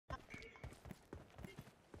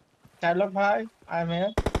Sherlock भाई, I am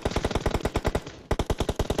here.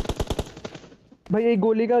 भाई एक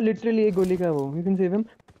गोली का, लिटरली एक गोली का है वो। You can save him.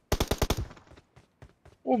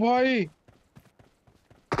 ओ भाई,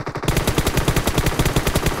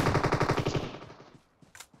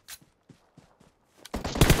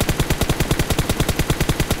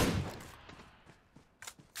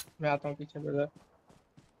 मैं आता हूँ पीछे ब्रदर।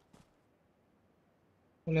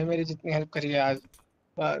 तूने मेरी जितनी हेल्प करी है आज,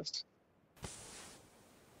 बस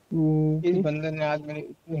इस ओके। बंदे ने आज मेरी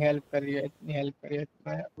इतनी हेल्प करी है, इतनी हेल्प करी है,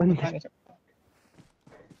 मैं बंदे। बता नहीं सकता।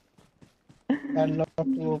 Sherlock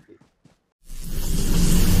वो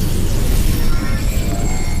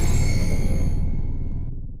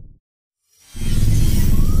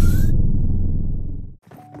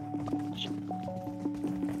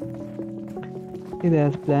ये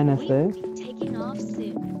प्लान ऐसा है,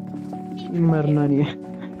 मरना नहीं है।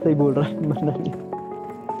 सही बोल रहा है, मरना नहीं है।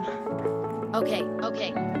 Okay, okay.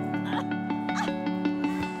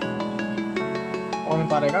 कौन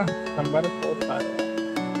उतारेगा? नंबर 4 उतारेगा।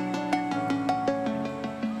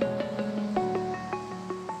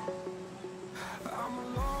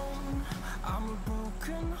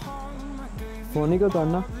 होने का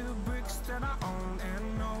उतारना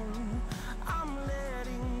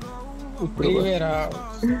ऊपर Leave बस। it out.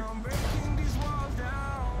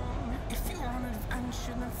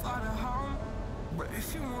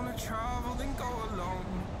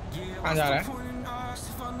 कहाँ जा रहा है?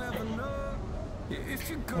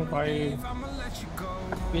 ओ भाई,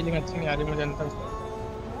 फीलिंग अच्छी नहीं आ रही मुझे अंदर से।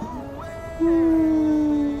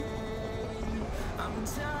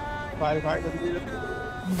 भाई भाई जल्दी जल्दी।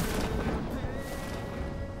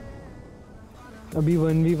 अभी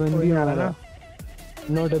 1v1 भी कोई आ हो रहा है रहा ना? है।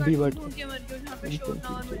 नॉट अभी बट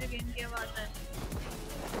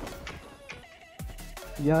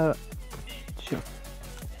यार। अच्छा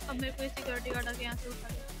अब मेरे को सिक्योरिटी गार्ड आके यहाँ से उठा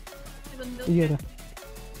ले। बंदे ये उतरे। रहा।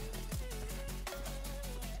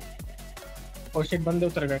 ओ शिट, बंदे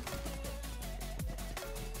उतर गए।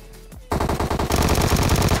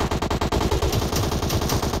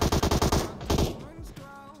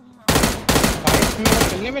 भाई इसमें मेरा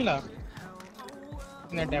किल नहीं मिला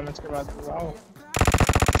इतने डैमेज के बाद। वाओ,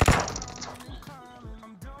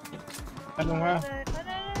 चलूंगा।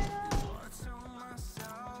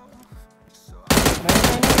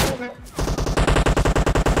 नहीं।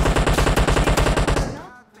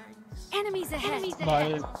 Enemies ahead. भाई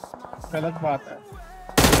गलत बात है।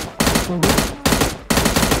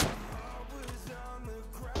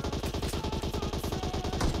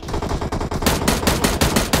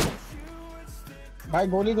 भाई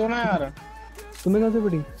गोली दो ना यार। तुम्हें कहाँ से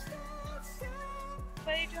पड़ी?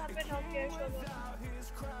 भाई जहाँ पे नॉक किया है शोलो।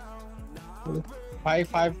 भाई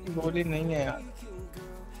 5 की गोली नहीं है यार।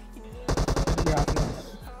 फिर भी आपने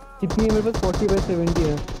कितनी है मेरे पास? 40/70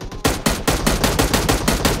 है।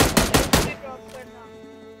 ड्रॉप करना।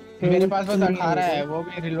 मेरे पास बस 18 है, वो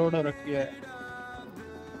भी रिलोड हो रखी है।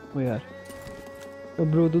 ओ यार, तो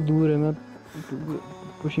ब्रो तू दूर है, मैं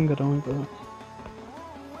पुशिंग कर रहा हूँ तो।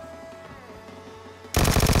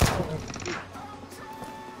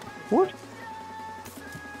 व्हाट?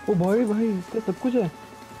 ओ भाई भाई, इसका सब कुछ है।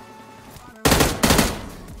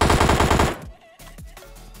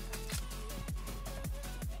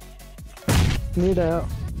 नीड आया।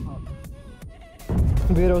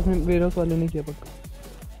 वेयर हाउस वाले ने किया पक्का।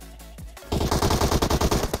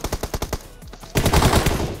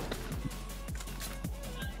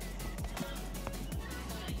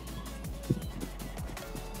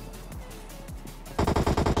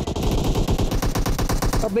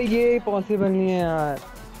 अबे ये पॉसिबल नहीं है यार।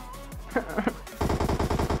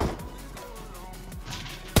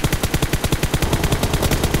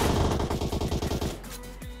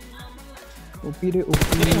 ओपी रे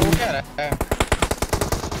ओपी। ये हो क्या रहा है?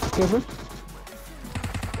 कैसे?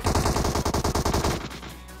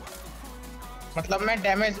 मतलब मैं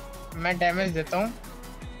डैमेज देता हूँ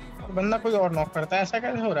और बंदा कोई और नॉक करता है, ऐसा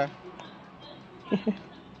कैसे हो रहा है?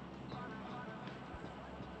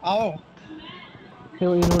 आओ।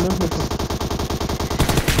 वो इन्होंने मेरे को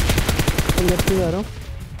लेफ्ट से जा रहा हूँ।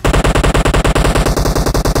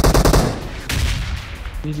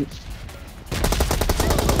 जी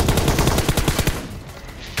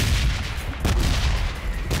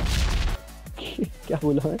क्या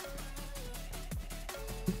बोला है?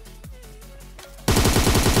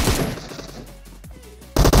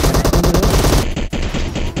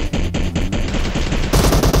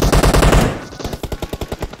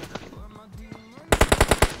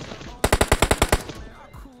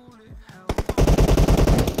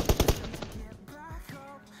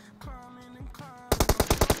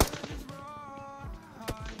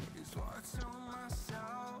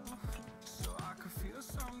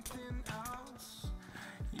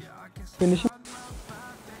 फिनिश।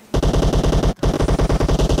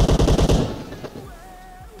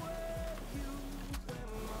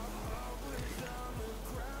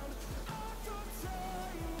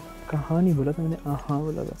 कहाँ नहीं बोला था मैंने, हाँ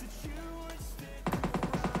बोला था।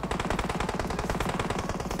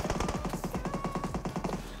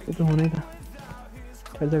 ये तो होना ही था।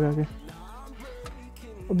 हर जगह के।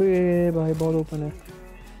 अबे भाई बहुत ओपन है।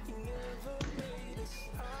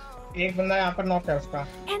 एक बंदा यहाँ पर नॉक है उसका।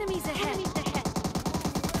 Enemies ahead.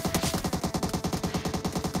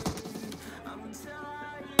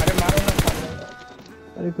 अरे मारो ना साले।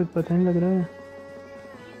 अरे कुछ पता नहीं लग रहा है।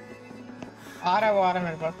 आ रहा है वो, आ रहा है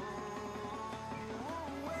मेरे पास।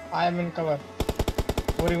 I am in cover.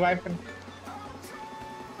 वो रिवाइव कर।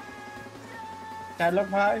 शेरलॉक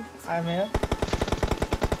भाई आई एम हियर।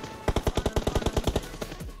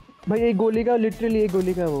 भाई एक गोली का, लिटरली एक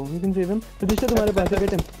गोली का वो। You can save him. प्रतिष्ठा तुम्हारे पास है,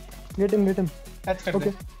 get him get him get him. Touch कर दे।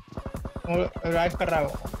 वो रिवाइव कर रहा है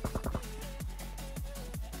वो।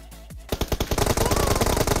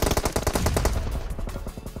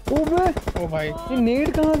 ओबे ओ भाई ये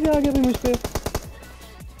नेड कहाँ से आ गया भाई मुझ पे?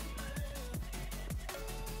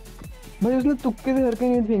 भाई उसने तुक्के से हर कहीं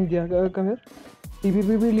नेड फेंक दिया। Come here.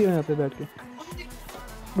 टीपीपी भी लिया यहाँ पे बैठ के।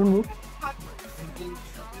 Don't move.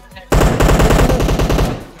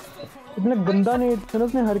 इतना गंदा नेड था ना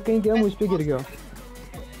उसने, हर कहीं किया, मुझ पे गिर गया।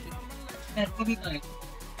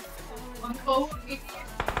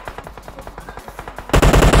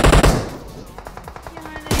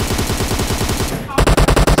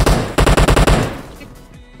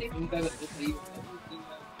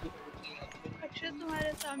 अक्षय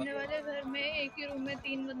तुम्हारे सामने वाले घर में एक ही रूम में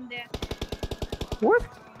 3 बंदे हैं। What?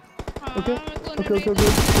 हाँ Okay. मेरे को Okay, उन्होंने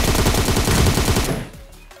okay,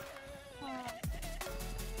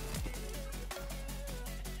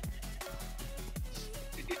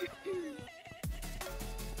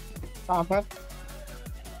 हाँ कहाँ पर?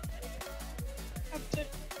 अक्षय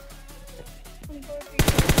तुमको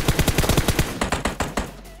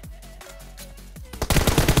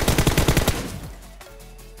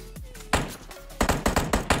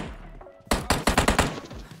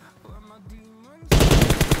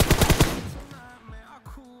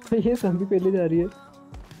ये सभी पहले जा रही है।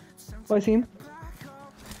 वसीम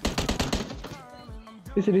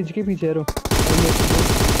इस रिज के पीछे रो।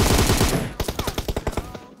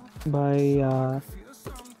 भाई यार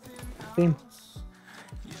सेम।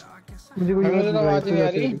 मुझे कोई मुझे तो आवाज ही नहीं आ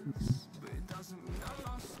जाती रही। है।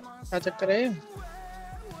 क्या चक्कर है?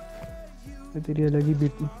 ये तेरी अलग ही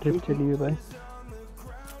बीट ट्रिप चली है भाई।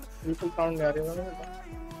 बिल्कुल साउंड नहीं आ रही है।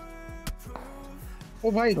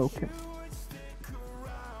 ओ भाई ओके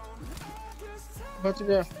बच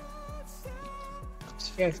गया।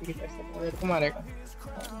 कैसे मेरे को मारेगा?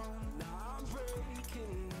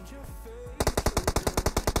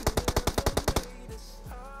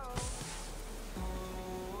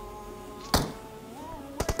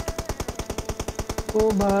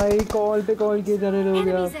 ओ भाई कॉल पे कॉल किए जा रहे लोग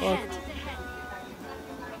यार।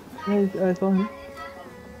 Enemies ahead. ऐसा ही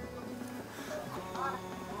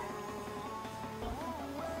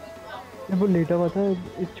वो लेटा हुआ था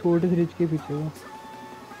इस छोटे से रिच के पीछे वो।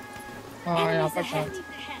 हाँ यहाँ Enemies पर था। ahead.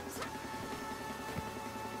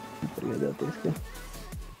 ऊपर ले जाते इसके।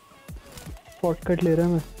 शॉर्टकट ले रहा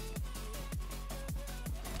है मैं।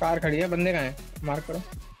 कार खड़ी है, बंदे कहाँ हैं? मार्क करो।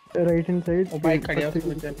 Right hand side. वो बाइक खड़ी है उसके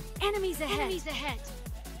पीछे। Enemies ahead.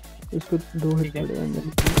 उसको दो हिट ठीक है। पड़े अंदर।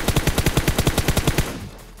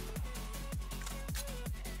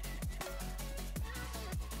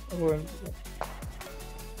 वो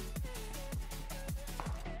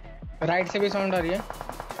राइट से भी साउंड आ रही है।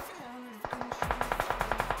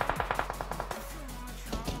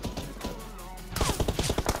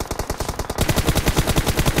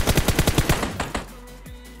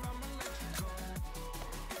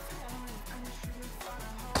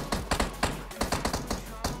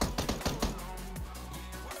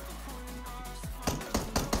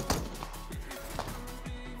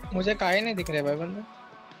 मुझे काहे नहीं दिख रहे भाई बंदे।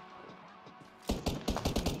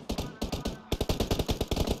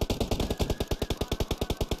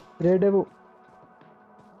 रेड है वो।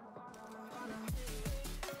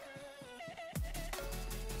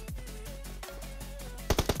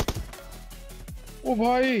 ओ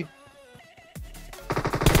भाई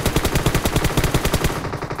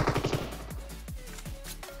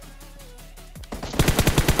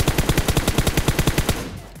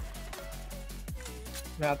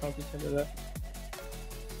मैं आता हूँ पीछे उधर।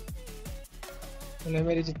 उन्हें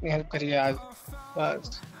मेरी जितनी हेल्प करी है आज,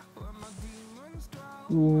 बस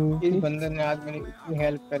इस बंदे ने आज मेरी इतनी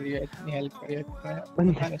हेल्प करी है, इतनी हेल्प करी है, मैं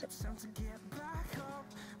बता नहीं सकता।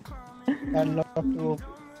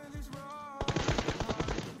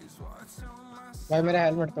 भाई मेरा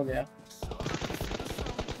हेलमेट तो गया।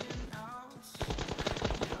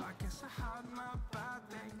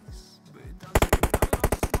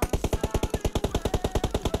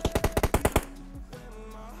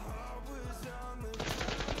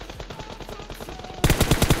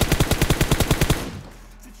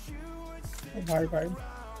 भाई भाई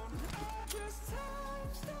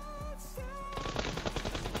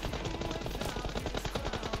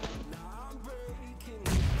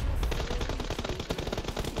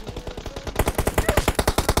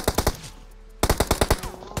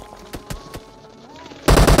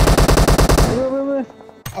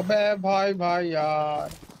अबे भाई भाई यार,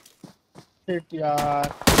 शिट यार,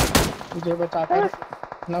 तुझे बताकर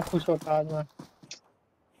ना खुश होता आज मैं।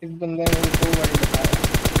 इस बंदे ने मुझे 2 बारी बताया।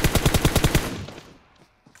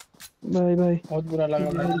 भाई भाई बहुत बुरा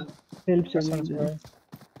लगा भाई, हेल्प चाहिए कसम से मुझे। भाई।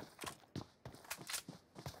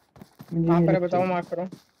 मुझे कहाँ पर है हेल्प बताओ, चाहिए। मार्क करो।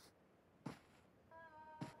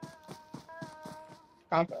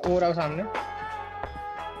 कहाँ पर? वो रहा सामने,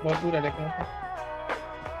 बहुत दूर है लेकिन वो।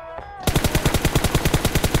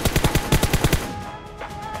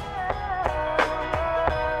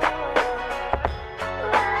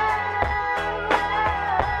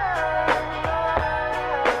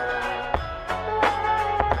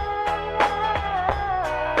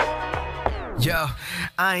 Yo,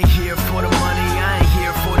 I ain't here for the money, I